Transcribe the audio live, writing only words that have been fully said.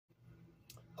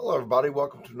Hello everybody,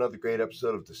 welcome to another great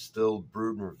episode of Distilled,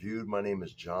 Brewed, and Reviewed. My name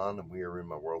is John and we are in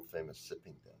my world famous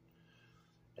sipping den.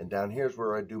 And down here is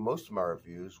where I do most of my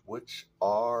reviews, which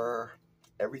are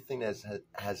everything that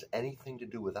has anything to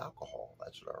do with alcohol.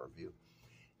 That's what I review.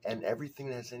 And everything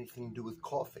that has anything to do with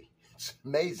coffee. It's an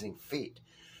amazing feat.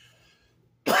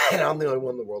 And I'm the only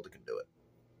one in the world that can do it.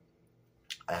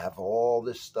 I have all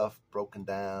this stuff broken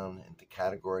down into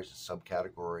categories and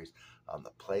subcategories on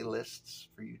the playlists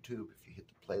for YouTube. If you hit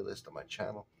the playlist on my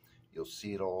channel, you'll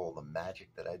see it all, the magic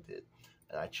that I did.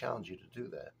 And I challenge you to do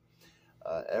that.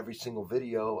 Every single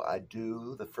video I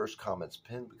do, the first comment's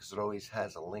pinned because it always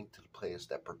has a link to the playlist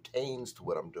that pertains to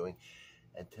what I'm doing.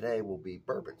 And today will be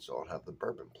bourbon, so I'll have the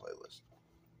bourbon playlist.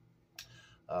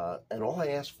 And all I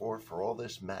ask for all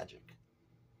this magic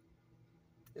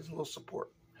is a little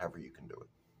support, however you can do it.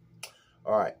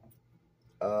 All right.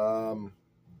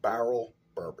 Barrell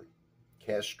Bourbon,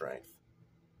 Cask strength.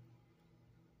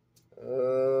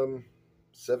 7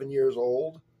 years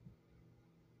old.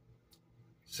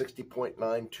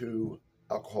 60.92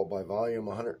 alcohol by volume,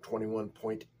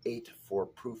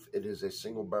 121.84 proof. It is a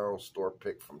single barrel store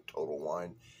pick from Total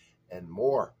Wine and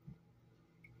More.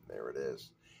 There it is.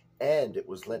 And it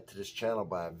was lent to this channel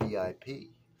by a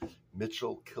VIP,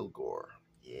 Mitchell Kilgore.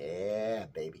 Yeah,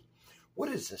 baby. What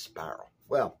is this barrel?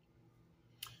 Well,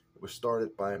 it was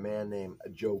started by a man named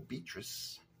Joe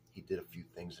Beatrice. He did a few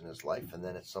things in his life and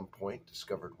then at some point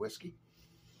discovered whiskey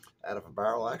out of a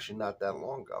barrel, actually not that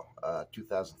long ago,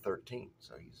 2013.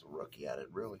 So he's a rookie at it,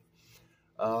 really.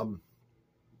 And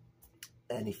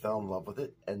he fell in love with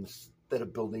it. And instead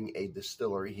of building a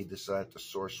distillery, he decided to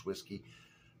source whiskey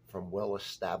from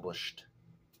well-established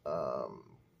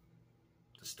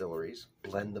distilleries,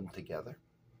 blend them together,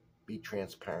 be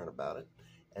transparent about it,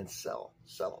 and sell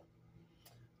them.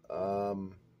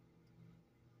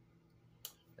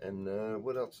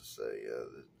 What else to say?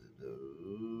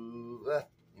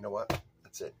 You know what?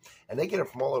 That's it. And they get it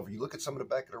from all over. You look at some of the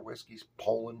back of their whiskeys: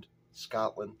 Poland,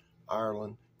 Scotland,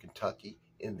 Ireland, Kentucky,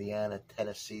 Indiana,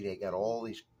 Tennessee. They got all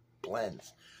these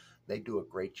blends. They do a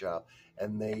great job.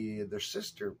 And their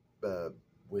sister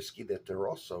whiskey that they're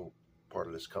also part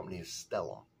of this company is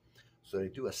Stella. So they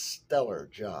do a stellar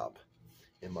job,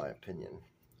 in my opinion.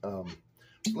 So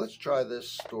let's try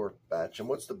this store batch. And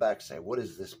what's the back say? What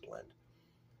is this blend?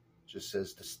 It just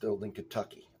says distilled in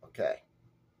Kentucky. Okay.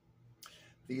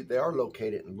 They are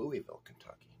located in Louisville,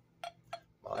 Kentucky,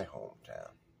 my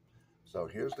hometown. So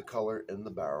here's the color in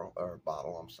the barrel, or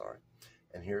bottle, I'm sorry.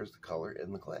 And here's the color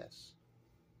in the glass.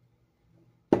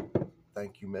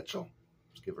 Thank you, Mitchell.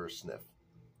 Let's give her a sniff.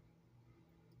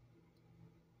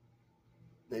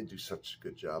 They do such a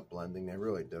good job blending. They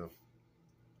really do.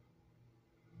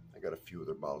 I got a few of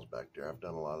their bottles back there. I've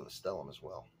done a lot of the Stellum as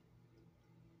well.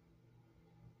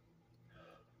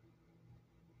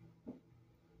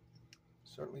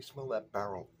 Certainly smell that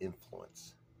barrel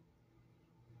influence.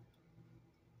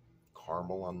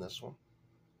 Caramel on this one.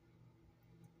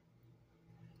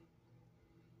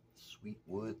 Sweet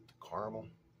wood, caramel.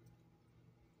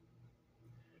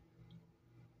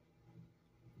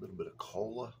 A little bit of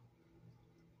cola.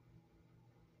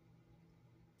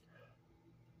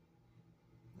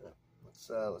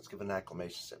 Let's give an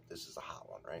acclimation sip. This is a hot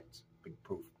one, right? It's big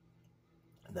proof.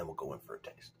 And then we'll go in for a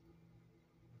taste.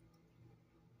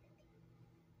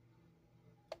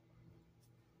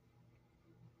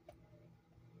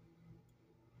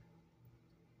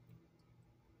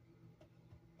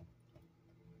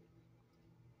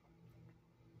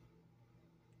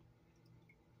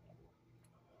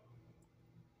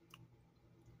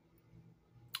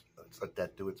 Let's let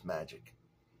that do its magic.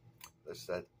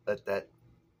 Let that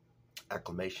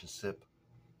acclimation sip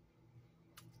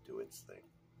do its thing.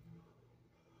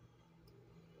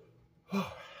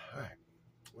 All right.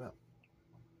 Well,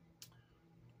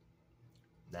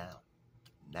 now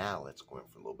let's go in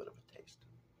for a little bit of a taste.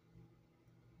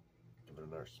 Give it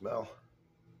another smell.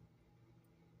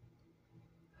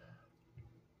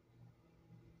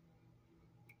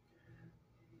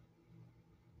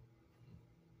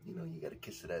 You know, you got a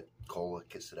kiss of that cola,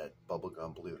 kiss of that bubble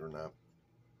gum, believe it or not.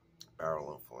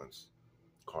 Barrel influence,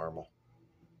 caramel,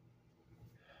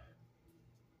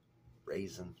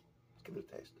 raisin. Let's give it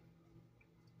a taste.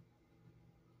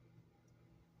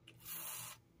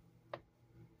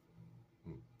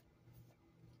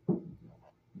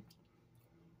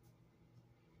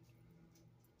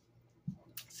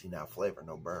 See now, flavor,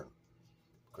 no burn,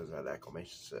 because of that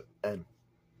acclimation sip, and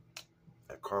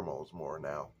that caramel is more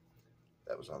now.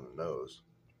 That was on the nose.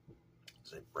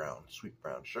 It's a brown, sweet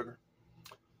brown sugar.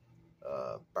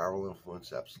 Barrel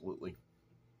influence, absolutely.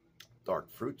 Dark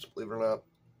fruits, believe it or not.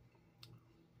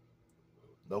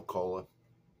 No cola.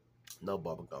 No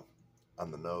bubble gum. On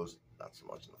the nose, not so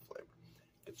much in the flavor.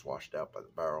 Gets washed out by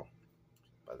the barrel,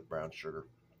 by the brown sugar,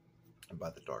 and by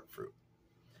the dark fruit.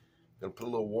 Gonna put a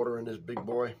little water in this big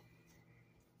boy.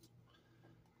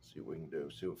 See what we can do.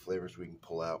 See what flavors we can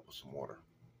pull out with some water.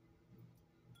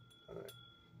 All right.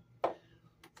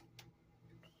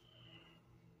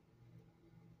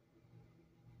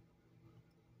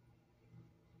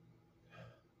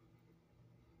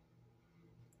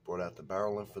 Brought out the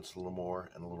barrel infants a little more,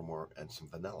 and some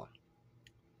vanilla.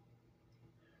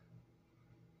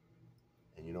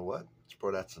 And you know what? It's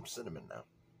brought out some cinnamon now.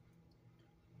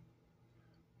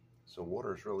 So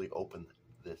water has really opened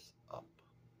this up.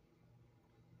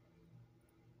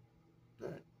 All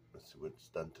right, let's see what it's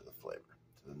done to the flavor.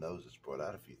 To the nose, it's brought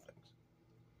out a few things.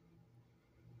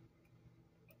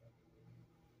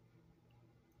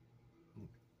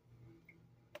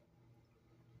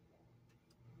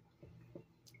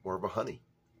 More of a honey.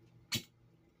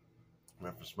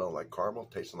 Went from smelling like caramel,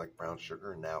 tasting like brown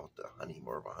sugar, and now with the honey,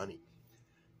 more of a honey.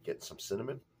 Getting some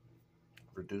cinnamon,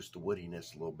 reduced the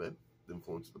woodiness a little bit,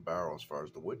 influenced the barrel as far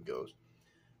as the wood goes,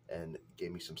 and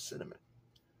gave me some cinnamon.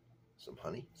 Some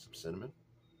honey, some cinnamon.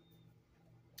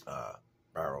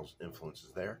 Barrel's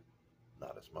influences there,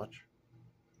 not as much.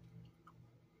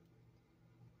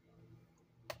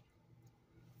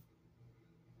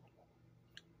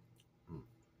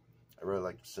 I really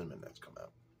like the cinnamon that's come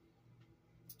out.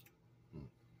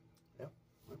 Yeah.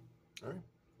 All right.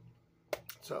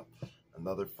 So,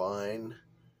 another fine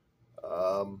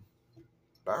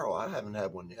barrel. I haven't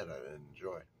had one yet. I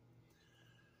enjoy.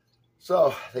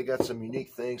 So, they got some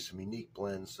unique things, some unique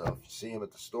blends. So, if you see them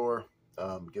at the store,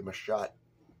 give them a shot.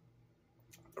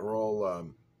 They're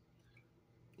all,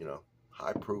 you know,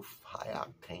 high proof, high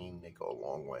octane. They go a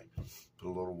long way. Put a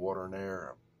little water in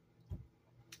there.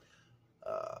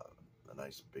 A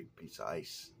nice big piece of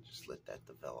ice, and just let that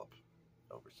develop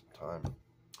over some time,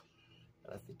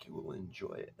 and I think you will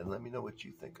enjoy it. And let me know what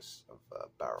you think of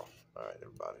Barrell. All right,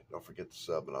 everybody, don't forget to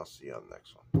sub, and I'll see you on the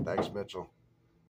next one. Thanks, Mitchell.